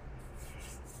me.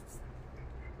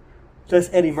 That's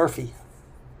Eddie Murphy.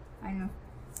 I know.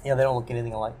 Yeah, they don't look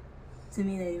anything alike. To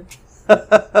me, they do.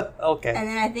 Okay. And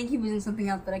then I think he was in something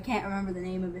else, but I can't remember the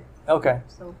name of it. Okay.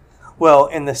 So. Well,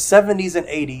 in the 70s and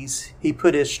 80s, he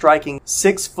put his striking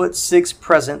 6'6"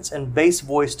 presence and bass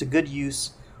voice to good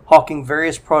use, hawking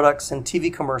various products and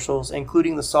TV commercials,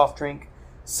 including the soft drink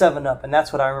 7-Up. And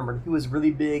that's what I remember. He was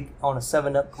really big on the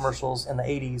 7-Up commercials in the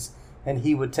 80s, and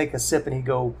he would take a sip and he'd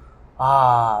go,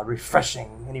 "Ah,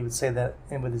 refreshing," and he would say that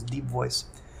with his deep voice.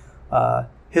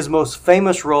 His most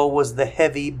famous role was the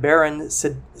heavy Baron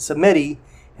Samedi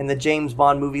in the James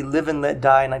Bond movie Live and Let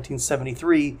Die in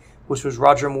 1973, which was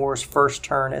Roger Moore's first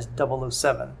turn as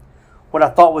 007. What I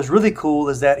thought was really cool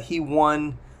is that he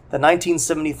won the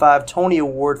 1975 Tony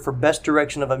Award for Best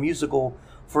Direction of a Musical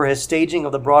for his staging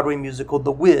of the Broadway musical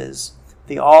The Wiz,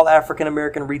 the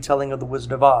all-African-American retelling of The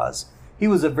Wizard of Oz. He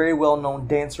was a very well-known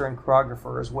dancer and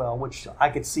choreographer as well, which I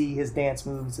could see his dance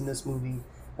moves in this movie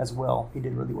as well. He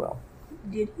did really well.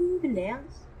 Did he even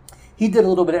dance? He did a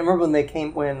little bit. I remember when they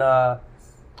came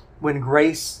when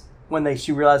Grace,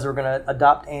 she realized they were going to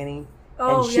adopt Annie,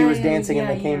 and she was dancing, and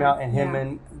they came out, and him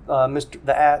and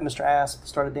Mr. Asp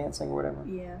started dancing or whatever.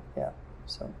 Yeah. Yeah.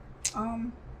 So.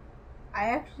 I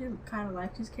actually kind of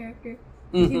liked his character.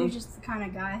 He was just the kind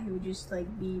of guy who would just like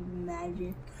be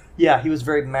magic. Yeah, he was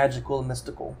very magical and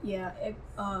mystical. Yeah, it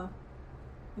kind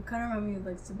of reminded me of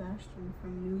like Sebastian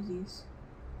from Newsies,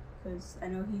 because I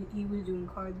know he was doing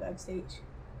cards backstage.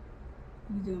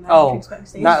 He was doing magic tricks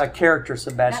backstage. Not a character,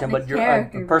 Sebastian, but you're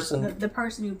a person. The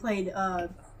person who played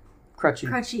Crutchy.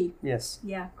 Crutchy. Yes.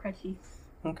 Yeah, Crutchy.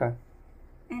 Okay.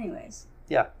 Anyways.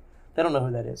 Yeah, they don't know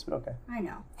who that is, but okay. I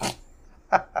know.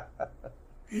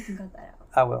 You can cut that out.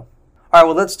 I will. All right,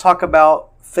 well, let's talk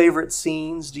about favorite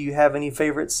scenes. Do you have any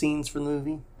favorite scenes from the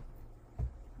movie?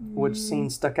 Which scene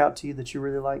stuck out to you that you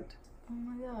really liked? Oh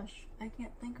my gosh, I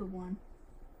can't think of one.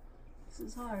 This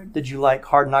is hard. Did you like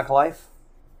Hard Knock Life?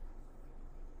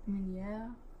 I mean, yeah.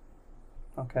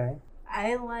 Okay.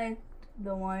 I liked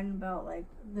the one about like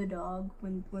the dog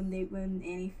when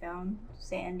Annie found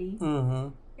Sandy. Mm-hmm.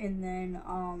 And then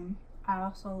I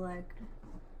also liked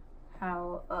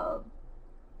how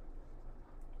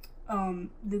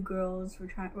the girls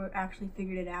were actually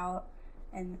figured it out,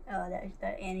 and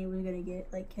that Annie was gonna get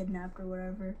like kidnapped or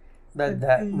whatever.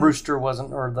 That Rooster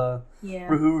wasn't, or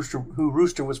who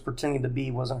Rooster was pretending to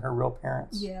be wasn't her real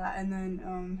parents. Yeah, and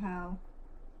then how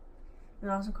it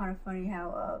was also kind of funny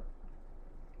how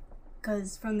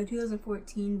because from the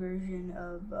 2014 version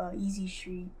of Easy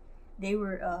Street, they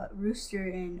were Rooster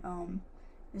and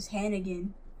Miss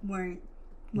Hannigan weren't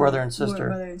brother and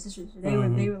sister. So they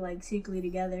were like secretly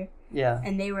together. Yeah.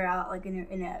 And they were out like in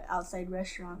an outside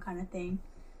restaurant kind of thing,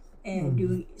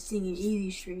 and singing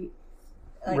Easy Street,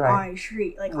 like on a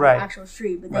street, like on an actual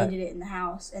street. But they did it in the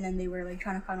house, and then they were like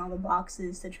trying to find all the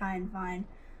boxes to try and find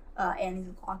Annie's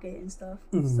locket and stuff.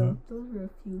 So those were a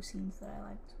few scenes that I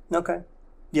liked. Okay.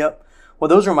 Yep. Well,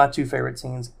 those are my two favorite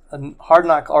scenes. Hard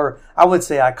Knock, or I would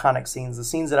say iconic scenes. The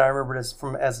scenes that I remember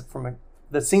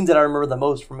the scenes that I remember the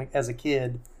most from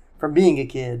being a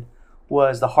kid,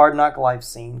 was the Hard Knock Life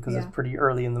scene, because it's pretty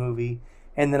early in the movie.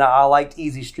 And then I liked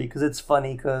Easy Street because it's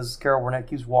funny, because Carol Burnett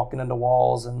keeps walking into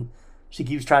walls and she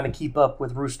keeps trying to keep up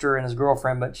with Rooster and his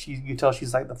girlfriend, but you tell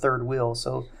she's like the third wheel.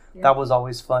 So that was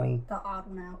always funny. The odd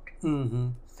one out. Mm-hmm.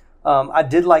 I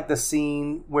did like the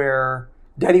scene where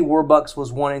Daddy Warbucks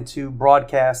was wanting to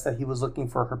broadcast that he was looking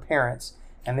for her parents,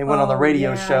 and they went on the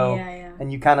radio show,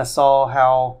 and you kind of saw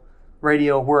how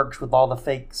radio works with all the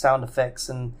fake sound effects,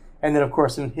 and then of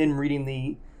course in him reading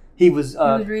he was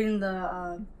reading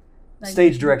the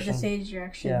stage directions. The stage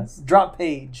directions. Yeah. Drop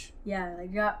page. Yeah,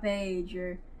 like drop page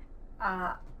or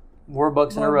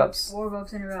Warbucks interrupts.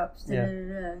 Warbucks interrupts. Yeah.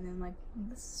 And then like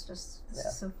this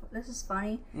is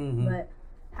funny, but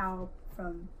how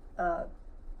from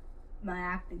my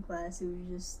acting class, I'm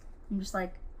just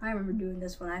like, I remember doing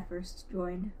this when I first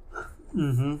joined.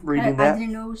 Reading that. I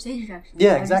didn't know stage directions.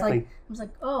 Yeah, exactly. I was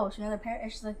like, oh, so another parent.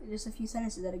 It's just like just a few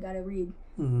sentences that I gotta read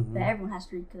that everyone has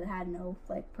to read because I had no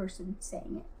like person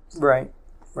saying it. So. Right.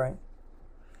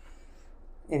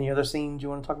 Any other scenes you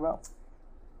want to talk about?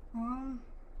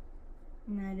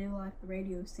 I do like the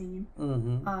radio scene.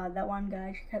 That one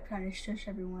guy kept trying to shush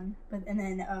everyone, and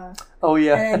then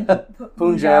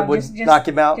Punjab would knock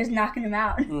him out. Just knocking him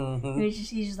out. He's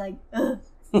just like, ugh.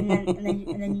 and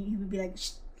then he would be like,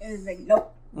 shh. And it was like,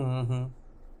 nope.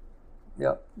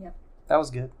 Yep. That was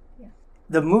good. Yeah.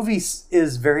 The movie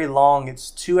is very long.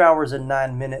 It's 2 hours and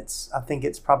 9 minutes. I think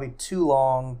it's probably too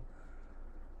long.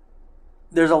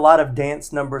 There's a lot of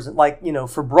dance numbers, like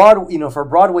for a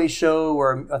Broadway show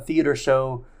or a theater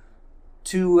show,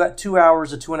 2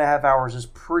 hours to 2.5 hours is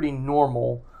pretty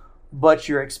normal, but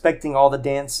you're expecting all the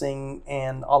dancing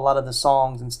and a lot of the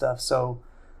songs and stuff. So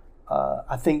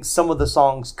I think some of the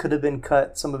songs could have been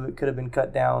cut, some of it could have been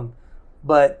cut down,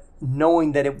 but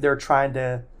knowing that they're trying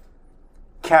to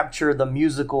capture the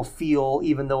musical feel,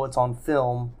 even though it's on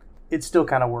film, it still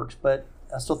kind of works. But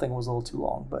I still think it was a little too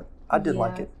long, but I did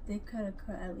like it. They could have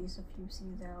cut at least a few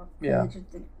scenes out. Yeah. It just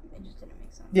didn't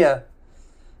make sense. Yeah.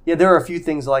 Yeah, there are a few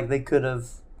things like they could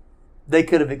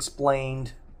have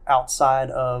explained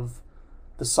outside of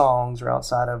the songs or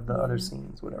outside of the other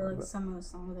scenes, whatever. Or like some of the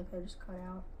songs they could have just cut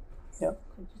out. Yep.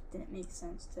 It just didn't make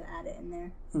sense to add it in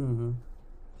there.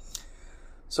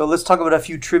 So let's talk about a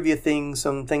few trivia things,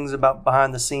 some things about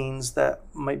behind the scenes that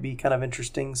might be kind of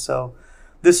interesting. So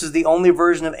this is the only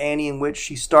version of Annie in which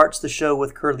she starts the show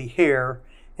with curly hair.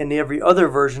 In every other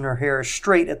version, her hair is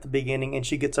straight at the beginning and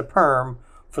she gets a perm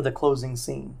for the closing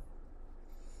scene.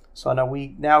 So now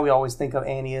we always think of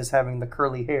Annie as having the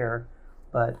curly hair,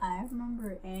 but I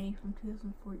remember Annie from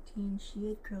 2014. She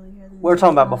had curly hair. We're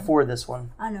talking about before this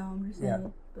one. I know, I'm just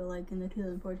saying, but like in the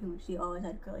 2014, she always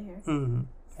had curly hair.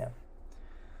 Yeah.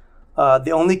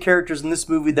 The only characters in this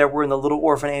movie that were in the Little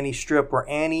Orphan Annie strip were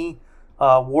Annie,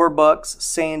 Warbucks,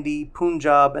 Sandy,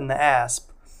 Punjab, and the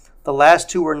Asp. The last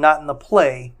two were not in the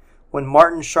play. When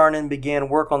Martin Charnin began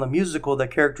work on the musical, the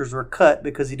characters were cut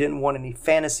because he didn't want any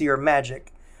fantasy or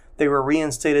magic. They were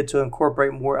reinstated to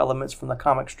incorporate more elements from the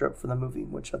comic strip for the movie,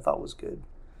 which I thought was good.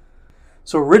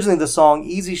 So originally the song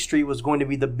Easy Street was going to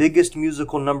be the biggest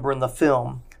musical number in the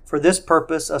film. For this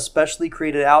purpose, a specially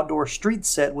created outdoor street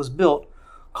set was built,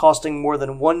 costing more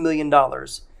than $1 million.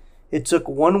 It took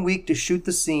 1 week to shoot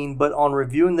the scene, but on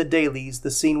reviewing the dailies,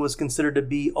 the scene was considered to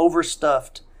be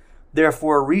overstuffed.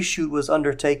 Therefore, a reshoot was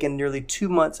undertaken nearly 2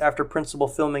 months after principal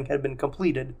filming had been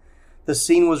completed. The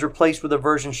scene was replaced with a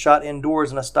version shot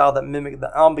indoors in a style that mimicked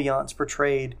the ambiance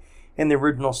portrayed in the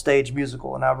original stage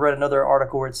musical. And I've read another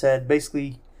article where it said,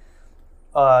 basically,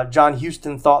 John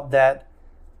Huston thought that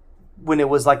when it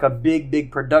was like a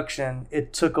big production,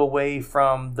 it took away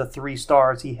from the 3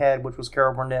 stars he had, which was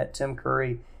Carol Burnett, Tim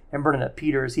Curry, and Bernadette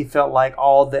Peters. He felt like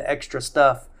all the extra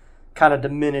stuff kind of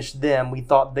diminished them. We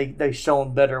thought they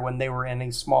shone better when they were in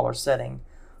a smaller setting.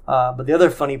 But the other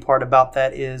funny part about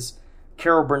that is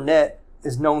Carol Burnett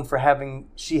is known for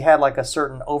she had like a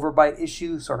certain overbite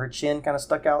issue, so her chin kind of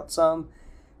stuck out some.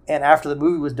 And after the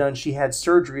movie was done, she had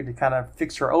surgery to kind of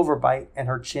fix her overbite, and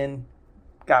her chin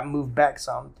got moved back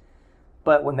some.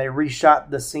 But when they reshot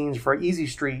the scenes for Easy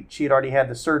Street, she had already had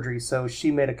the surgery. So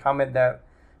she made a comment that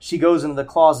she goes into the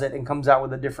closet and comes out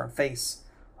with a different face.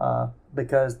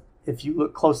 Because if you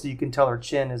look closely, you can tell her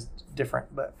chin is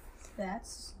different. But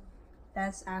that's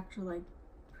actually like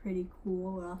pretty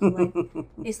cool. Also, like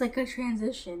it's like a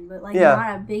transition, but like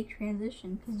not a big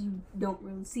transition because you don't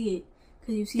really see it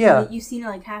because you've seen it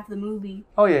like half the movie.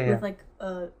 Oh yeah, with like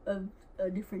a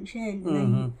different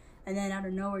chin, and then out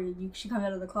of nowhere she comes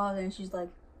out of the closet and she's like,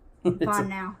 "I'm fine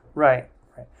now." Right.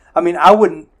 I mean,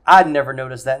 I'd never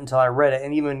noticed that until I read it,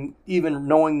 and even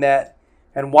knowing that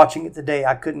and watching it today,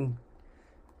 I couldn't.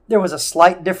 There was a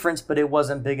slight difference, but it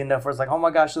wasn't big enough where it's like, oh my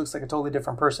gosh, she looks like a totally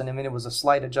different person. I mean, it was a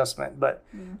slight adjustment, but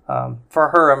for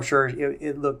her, I'm sure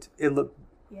it looked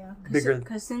bigger.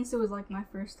 Because since it was like my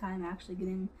first time actually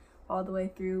getting all the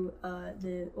way through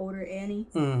the older Annie,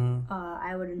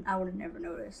 I would have never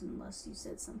noticed unless you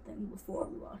said something before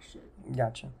we watched it.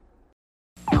 Gotcha.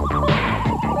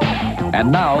 And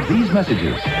now these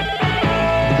messages.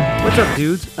 What's up,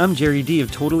 dudes? I'm Jerry D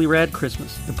of Totally Rad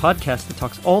Christmas, the podcast that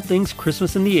talks all things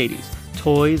Christmas in the 80s.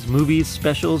 Toys, movies,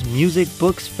 specials, music,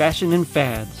 books, fashion, and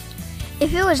fads.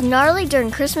 If it was gnarly during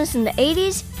Christmas in the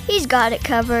 80s, he's got it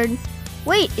covered.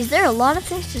 Wait, is there a lot of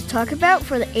things to talk about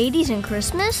for the 80s and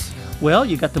Christmas? Well,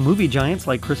 you got the movie giants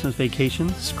like Christmas Vacation,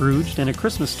 Scrooged, and A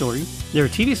Christmas Story. There are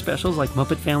TV specials like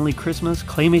Muppet Family Christmas,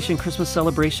 Claymation Christmas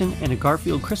Celebration, and a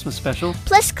Garfield Christmas special.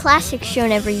 Plus classics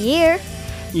shown every year.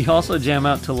 You also jam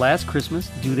out to Last Christmas,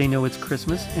 Do They Know It's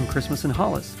Christmas, and Christmas in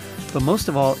Hollis. But most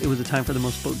of all, it was a time for the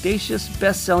most bodacious,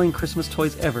 best-selling Christmas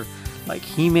toys ever, like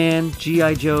He-Man,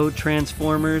 G.I. Joe,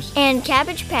 Transformers, and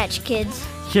Cabbage Patch Kids.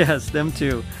 Yes, them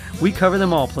too. We cover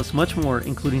them all, plus much more,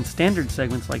 including standard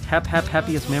segments like Hap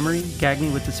Happiest Memory, Gag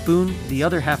Me with the Spoon, The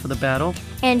Other Half of the Battle,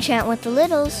 and Chant with the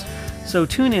Littles. So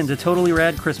tune in to Totally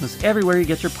Rad Christmas everywhere you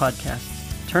get your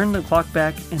podcasts. Turn the clock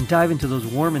back and dive into those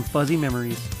warm and fuzzy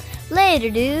memories. Later,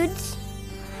 dudes.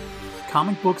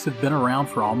 Comic books have been around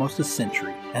for almost a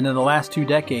century, and in the last 2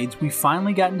 decades, we've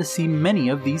finally gotten to see many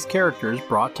of these characters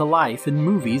brought to life in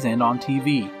movies and on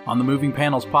TV. On the Moving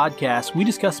Panels podcast, we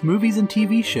discuss movies and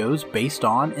TV shows based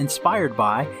on, inspired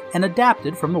by, and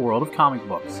adapted from the world of comic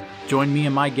books. Join me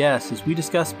and my guests as we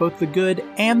discuss both the good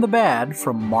and the bad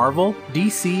from Marvel,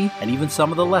 DC, and even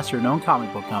some of the lesser-known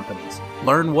comic book companies.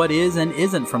 Learn what is and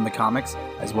isn't from the comics,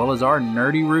 as well as our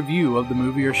nerdy review of the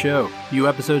movie or show. New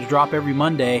episodes drop every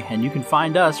Monday, and you can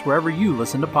find us wherever you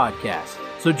listen to podcasts.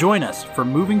 So join us for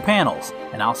Moving Panels,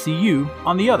 and I'll see you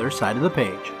on the other side of the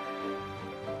page.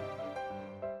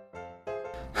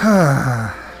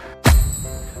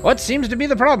 What seems to be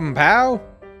the problem, pal?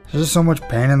 There's just so much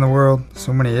pain in the world,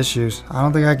 so many issues. I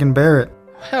don't think I can bear it.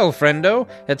 Hell, friendo,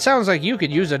 it sounds like you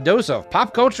could use a dose of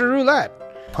pop culture roulette.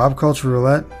 Pop culture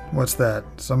roulette? What's that?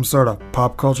 Some sort of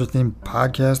pop culture themed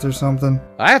podcast or something?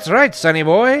 That's right, sonny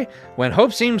boy. When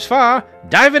hope seems far,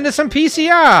 dive into some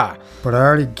PCR. But I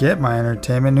already get my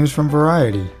entertainment news from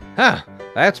Variety. Huh,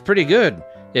 that's pretty good.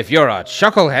 If you're a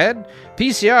chucklehead,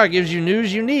 PCR gives you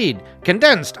news you need,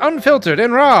 condensed, unfiltered,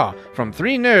 and raw, from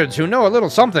 3 nerds who know a little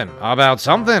something about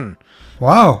something.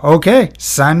 Wow, okay,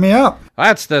 sign me up.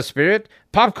 That's the spirit.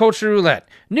 Pop Culture Roulette.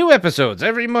 New episodes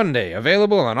every Monday,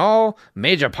 available on all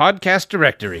major podcast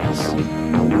directories.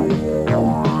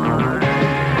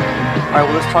 All right,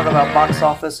 well, let's talk about box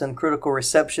office and critical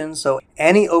reception. So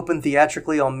Annie opened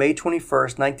theatrically on May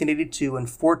 21st, 1982 in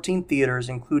 14 theaters,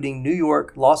 including New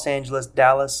York, Los Angeles,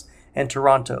 Dallas, and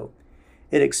Toronto.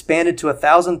 It expanded to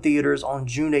 1,000 theaters on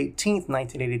June 18th,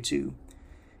 1982.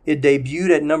 It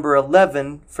debuted at number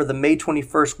 11 for the May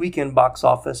 21st weekend box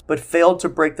office, but failed to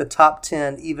break the top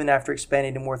 10 even after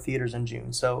expanding to more theaters in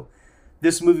June. So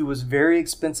this movie was very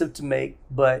expensive to make,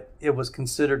 but it was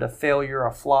considered a failure,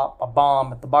 a flop, a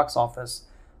bomb at the box office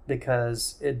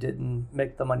because it didn't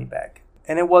make the money back.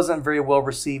 And it wasn't very well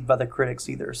received by the critics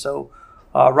either. So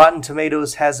Rotten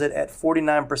Tomatoes has it at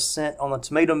 49% on the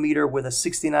tomato meter with a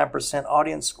 69%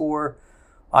 audience score.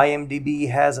 IMDb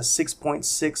has a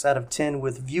 6.6 out of 10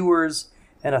 with viewers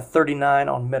and a 39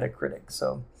 on Metacritic.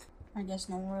 So I guess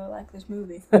no one really liked this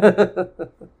movie.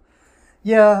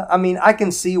 Yeah, I mean, I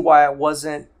can see why it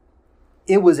wasn't.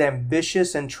 It was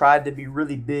ambitious and tried to be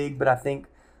really big, but I think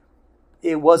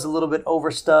it was a little bit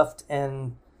overstuffed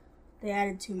and they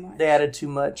added too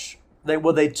much.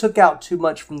 They took out too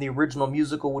much from the original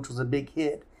musical, which was a big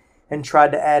hit, and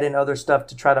tried to add in other stuff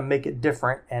to try to make it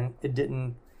different, and it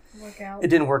didn't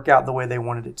work out the way they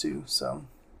wanted it to. So,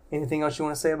 anything else you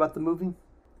want to say about the movie?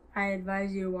 I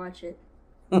advise you to watch it.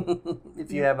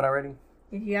 If you haven't already.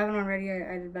 If you haven't already,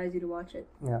 I'd advise you to watch it.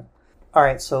 Yeah. All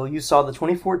right, so you saw the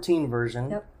 2014 version.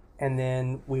 Yep. and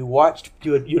then we watched.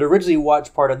 You'd originally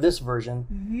watched part of this version.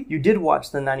 Mm-hmm. You did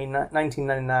watch the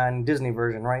 1999 Disney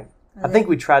version, right? I think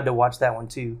we tried to watch that one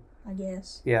too. I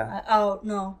guess. Yeah.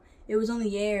 No, it was on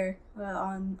the air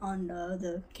on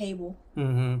the cable,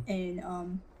 and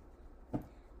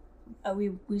we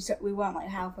went like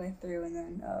halfway through, and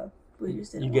then we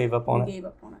just didn't. You gave up on it. We gave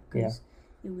up on it because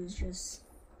it was just.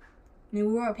 I mean,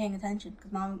 we weren't paying attention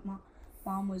because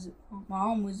mom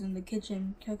was in the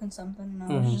kitchen cooking something, and I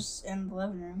was just in the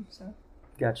living room. So.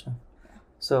 Gotcha. Yeah.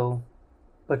 So,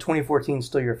 but 2014 is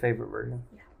still your favorite version.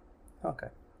 Yeah. Okay.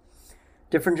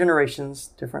 Different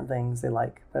generations, different things they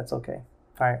like. That's okay.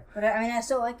 All right. But I mean, I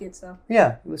still like it, so.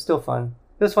 Yeah, it was still fun.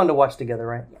 It was fun to watch together,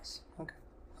 right? Yes. Okay.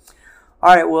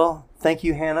 All right. Well, thank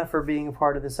you, Hannah, for being a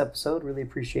part of this episode. Really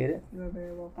appreciate it. You're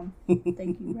very welcome.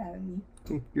 Thank you for having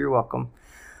me. You're welcome.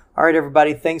 All right,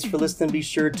 everybody. Thanks for listening. Be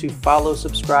sure to follow,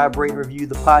 subscribe, rate, review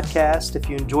the podcast. If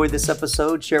you enjoyed this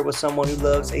episode, share it with someone who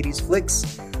loves 80s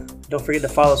flicks. Don't forget to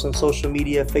follow us on social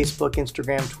media, Facebook,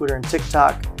 Instagram, Twitter, and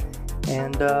TikTok.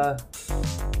 And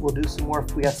we'll do some more.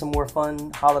 We got some more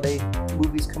fun holiday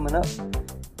movies coming up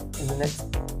in the next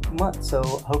month. So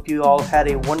hope you all had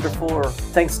a wonderful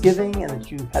Thanksgiving and that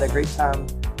you had a great time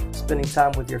spending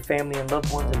time with your family and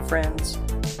loved ones and friends.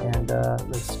 And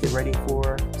let's get ready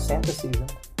for Santa season.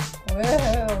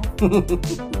 Wow.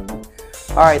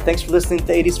 All right. Thanks for listening to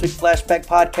the 80s Flick Flashback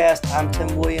Podcast. I'm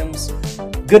Tim Williams.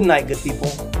 Good night, good people.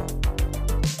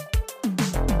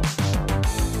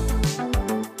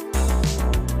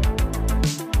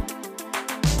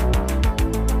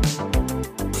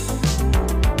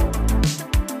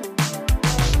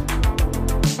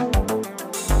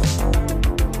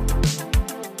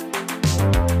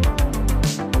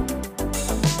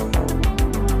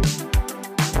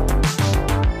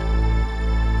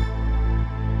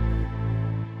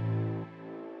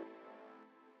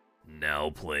 Now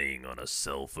playing on a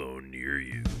cell phone near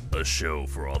you. A show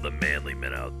for all the manly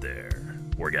men out there,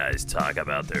 where guys talk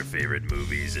about their favorite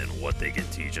movies and what they can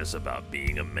teach us about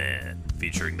being a man,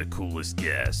 featuring the coolest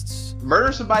guests.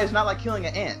 Murder somebody is not like killing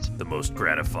an ant. The most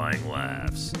gratifying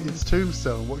laughs. It's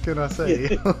Tombstone, what can I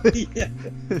say?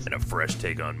 And a fresh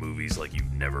take on movies like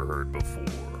you've never heard before.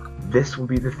 This will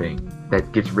be the thing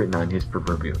that gets written on his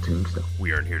proverbial tombstone.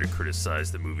 We aren't here to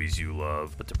criticize the movies you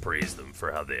love, but to praise them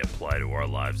for how they apply to our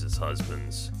lives as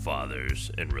husbands,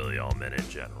 fathers, and really all men in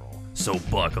general. So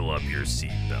buckle up your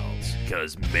seatbelts,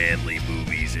 because Manly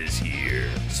Movies is here.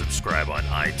 Subscribe on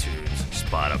iTunes,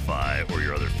 Spotify, or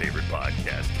your other favorite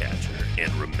podcast catcher.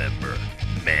 And remember,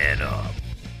 man up.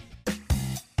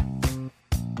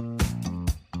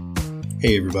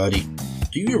 Hey everybody.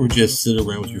 Do you ever just sit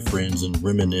around with your friends and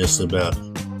reminisce about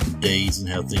the days and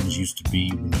how things used to be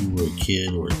when you were a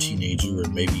kid or a teenager or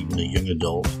maybe even a young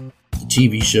adult? The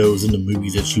TV shows and the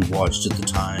movies that you watched at the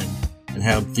time and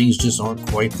how things just aren't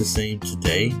quite the same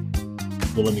today?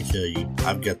 Well, let me tell you,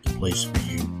 I've got the place for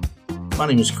you. My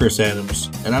name is Chris Adams,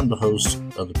 and I'm the host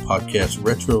of the podcast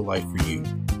Retro Life for You.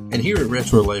 And here at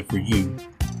Retro Life for You,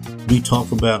 we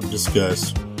talk about and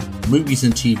discuss movies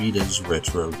and TV that is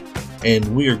retro.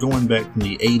 And we are going back from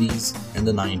the 80s and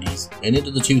the 90s and into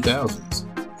the 2000s.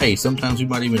 Hey, sometimes we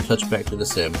might even touch back to the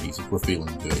 70s if we're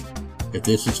feeling good. If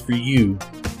this is for you,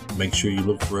 make sure you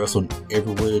look for us on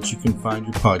everywhere that you can find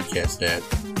your podcast at.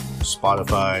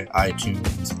 Spotify,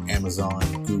 iTunes, Amazon,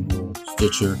 Google,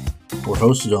 Stitcher, or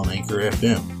hosted on Anchor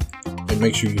FM. And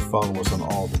make sure you follow us on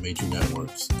all the major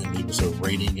networks and leave us a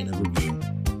rating and a review.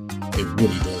 It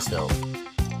really does help.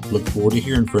 Look forward to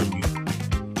hearing from you.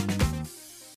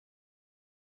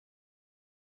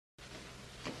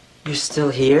 You're still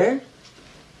here?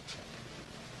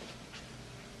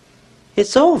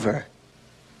 It's over.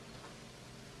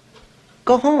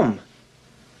 Go home.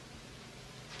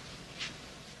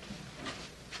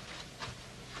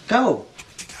 Go.